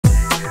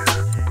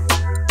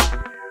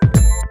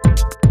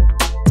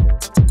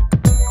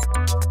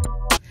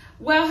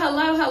Well,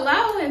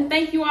 hello, and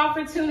thank you all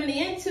for tuning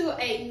in to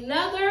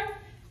another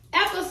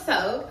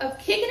episode of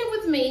Kicking It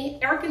With Me,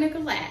 Erica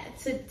Nicolette.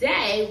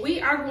 Today,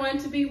 we are going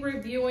to be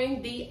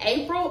reviewing the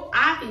April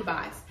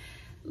ivybox.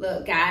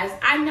 Look, guys,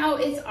 I know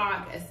it's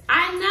August.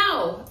 I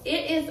know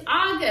it is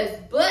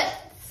August, but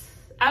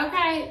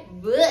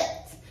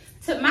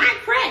to my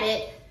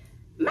credit,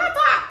 my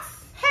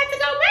box had to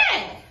go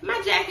back. My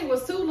jacket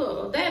was too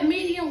little. That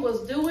medium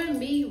was doing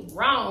me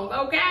wrong,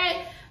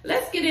 okay?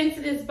 Let's get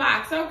into this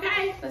box,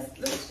 okay?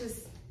 Let's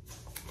just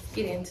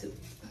get into it.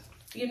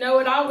 You know,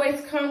 it always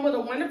comes with a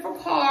wonderful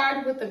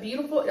card with a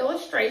beautiful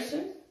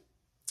illustration.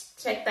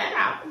 Check that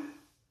out.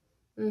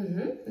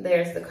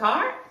 There's the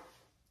card.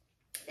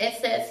 It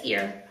says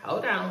here,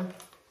 hold on,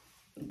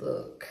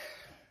 look.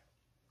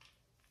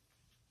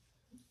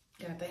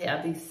 Got to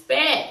have these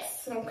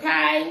specs,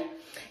 okay?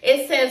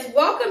 It says,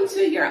 welcome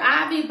to your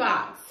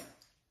ivybox,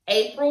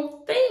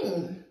 April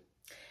theme.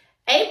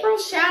 April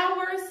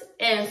showers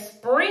and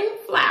spring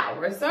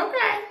flowers,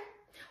 okay?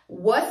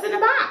 What's in the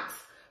box?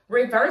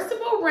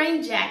 Reversible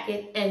rain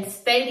jacket and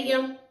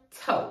stadium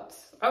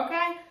totes,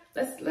 okay?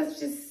 Let's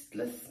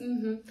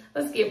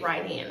get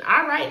right in.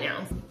 All right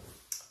now,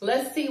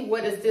 let's see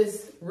what is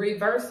this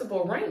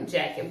reversible rain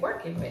jacket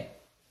working with.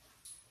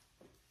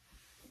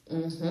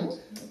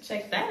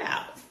 Check that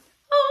out.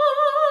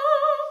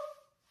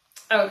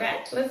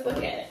 Okay, let's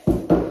look at it.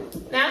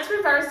 Now it's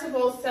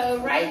reversible, so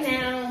right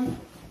now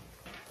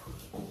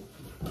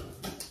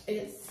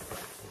it's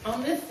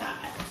on this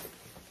side.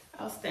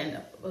 I'll stand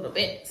up a little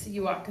bit so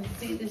you all can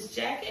see this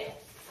jacket.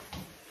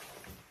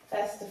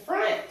 That's the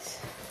front.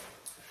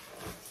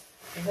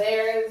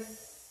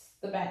 There's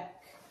the back.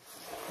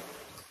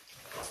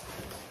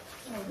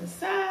 On the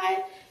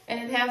side,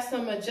 and it has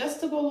some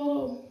adjustable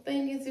little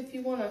thingies if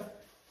you want to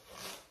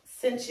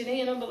cinch it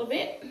in a little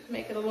bit,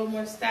 make it a little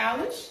more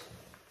stylish.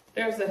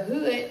 There's a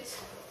hood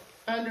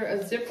under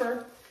a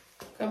zipper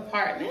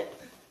compartment.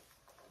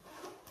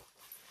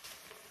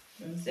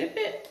 Unzip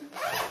it.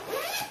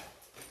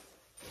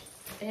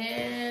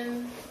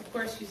 And of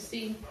course you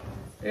see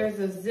there's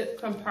a zip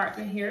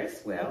compartment here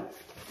as well,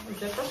 a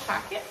zipper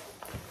pocket.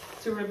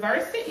 To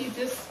reverse it, you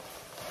just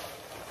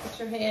put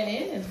your hand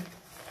in and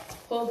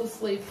pull the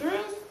sleeve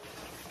through.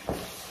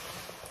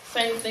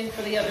 Same thing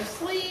for the other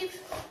sleeve.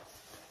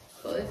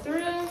 Pull it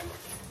through.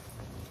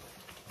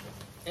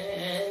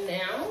 And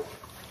now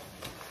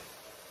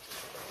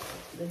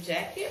the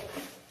jacket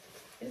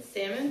is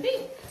salmon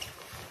pink.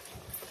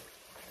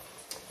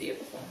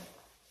 Beautiful.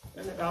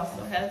 And it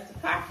also has the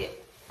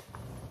pocket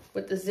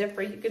with the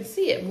zipper. You can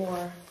see it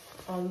more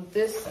on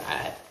this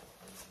side.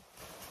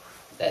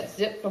 That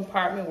zip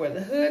compartment where the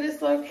hood is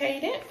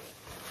located.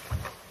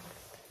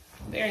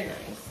 Very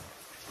nice.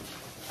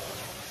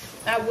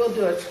 I will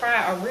do a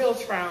real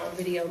try on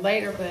video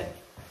later, but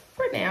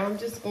for now I'm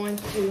just going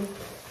to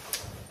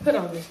put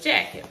on this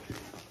jacket.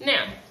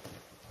 Now,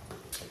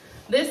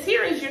 this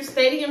here is your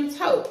stadium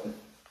tote.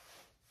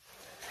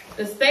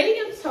 The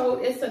stadium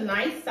tote is a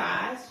nice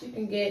size. You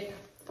can get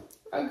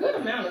a good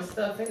amount of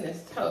stuff in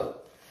this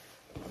tote.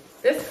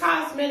 This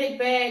cosmetic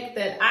bag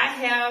that I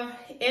have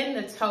in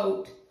the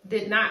tote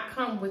did not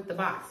come with the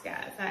box,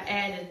 guys. I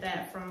added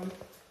that from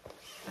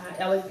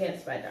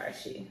Elegance by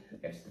Darcy.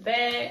 There's the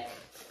bag.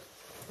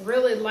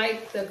 Really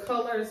like the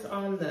colors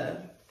on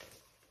the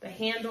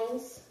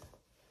handles.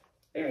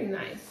 Very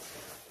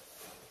nice.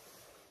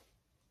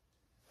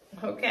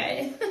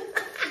 Okay.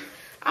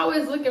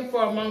 Always looking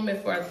for a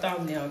moment for a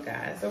thumbnail,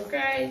 guys,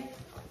 okay?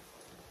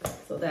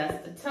 So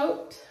that's the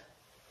tote.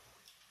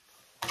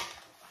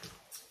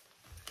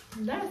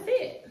 And that's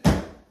it.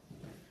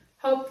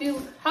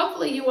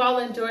 Hopefully you all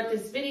enjoyed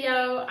this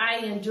video. I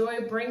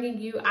enjoy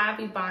bringing you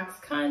ivybox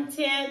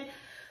content.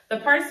 The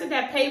person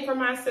that paid for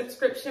my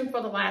subscription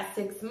for the last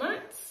 6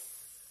 months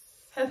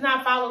has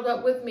not followed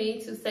up with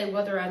me to say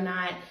whether or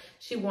not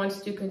she wants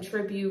to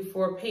contribute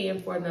for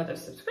paying for another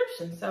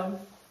subscription. So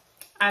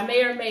I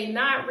may or may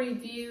not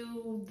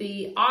review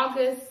the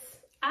August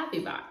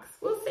ivybox.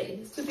 We'll see.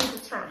 It's to be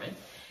determined.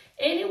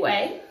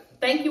 Anyway,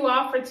 thank you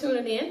all for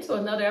tuning in to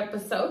another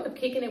episode of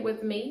Kicking It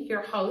With Me,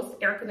 your host,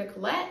 Erica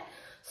Nicolette.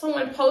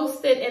 Someone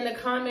posted in the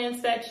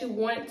comments that you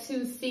want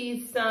to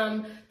see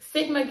some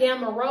Sigma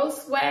Gamma Rho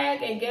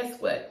swag, and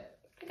guess what?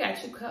 I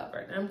got you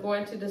covered. I'm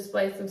going to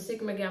display some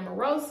Sigma Gamma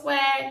Rho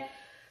swag,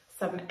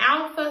 some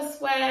Alpha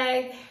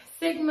swag,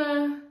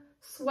 Sigma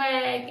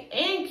swag,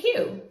 and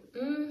Q.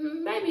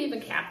 Maybe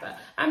even Kappa.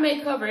 I may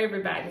cover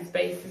everybody's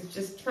bases,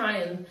 just try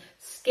and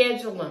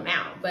schedule them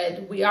out.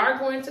 But we are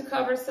going to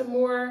cover some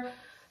more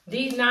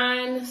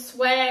D9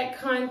 swag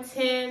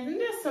content, and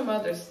there's some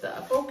other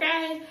stuff,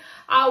 okay?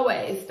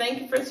 Always, thank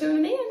you for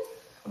tuning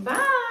in.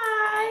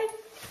 Bye.